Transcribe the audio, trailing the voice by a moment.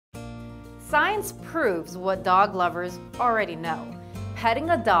Science proves what dog lovers already know.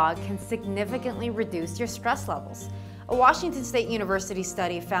 Petting a dog can significantly reduce your stress levels. A Washington State University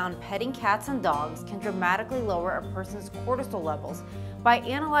study found petting cats and dogs can dramatically lower a person's cortisol levels by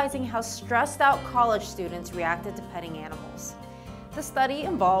analyzing how stressed out college students reacted to petting animals. The study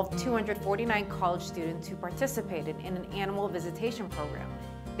involved 249 college students who participated in an animal visitation program.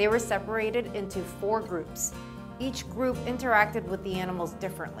 They were separated into 4 groups. Each group interacted with the animals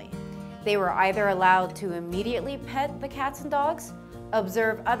differently. They were either allowed to immediately pet the cats and dogs,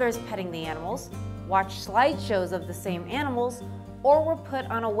 observe others petting the animals, watch slideshows of the same animals, or were put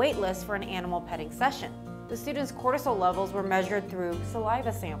on a wait list for an animal petting session. The students' cortisol levels were measured through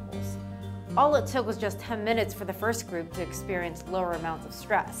saliva samples. All it took was just 10 minutes for the first group to experience lower amounts of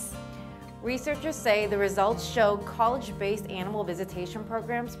stress. Researchers say the results show college-based animal visitation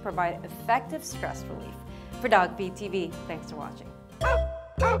programs provide effective stress relief. For Dog Feed TV, thanks for watching.